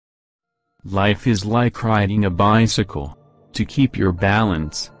Life is like riding a bicycle. To keep your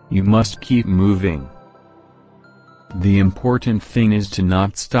balance, you must keep moving. The important thing is to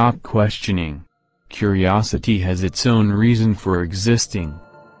not stop questioning. Curiosity has its own reason for existing.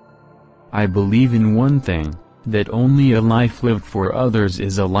 I believe in one thing, that only a life lived for others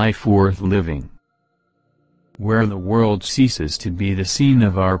is a life worth living. Where the world ceases to be the scene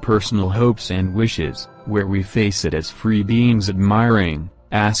of our personal hopes and wishes, where we face it as free beings admiring,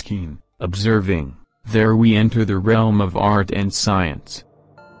 asking, observing, there we enter the realm of art and science.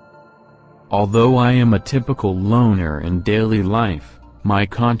 Although I am a typical loner in daily life, my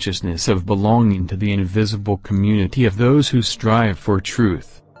consciousness of belonging to the invisible community of those who strive for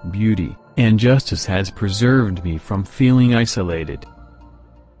truth, beauty, and justice has preserved me from feeling isolated.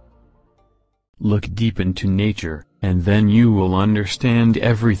 Look deep into nature, and then you will understand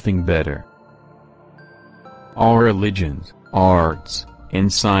everything better. All religions, arts,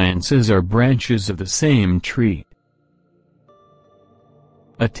 and sciences are branches of the same tree.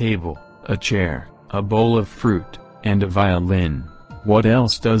 A table, a chair, a bowl of fruit, and a violin. What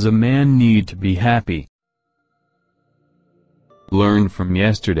else does a man need to be happy? Learn from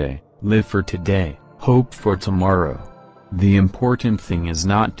yesterday, live for today, hope for tomorrow. The important thing is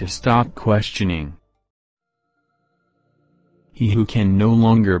not to stop questioning. He who can no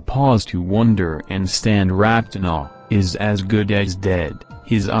longer pause to wonder and stand wrapped in awe, is as good as dead,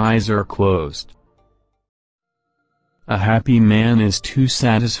 his eyes are closed. A happy man is too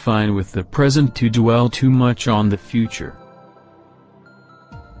satisfied with the present to dwell too much on the future.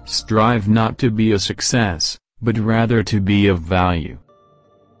 Strive not to be a success, but rather to be of value.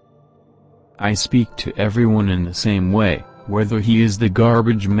 I speak to everyone in the same way, whether he is the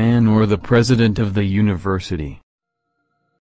garbage man or the president of the university.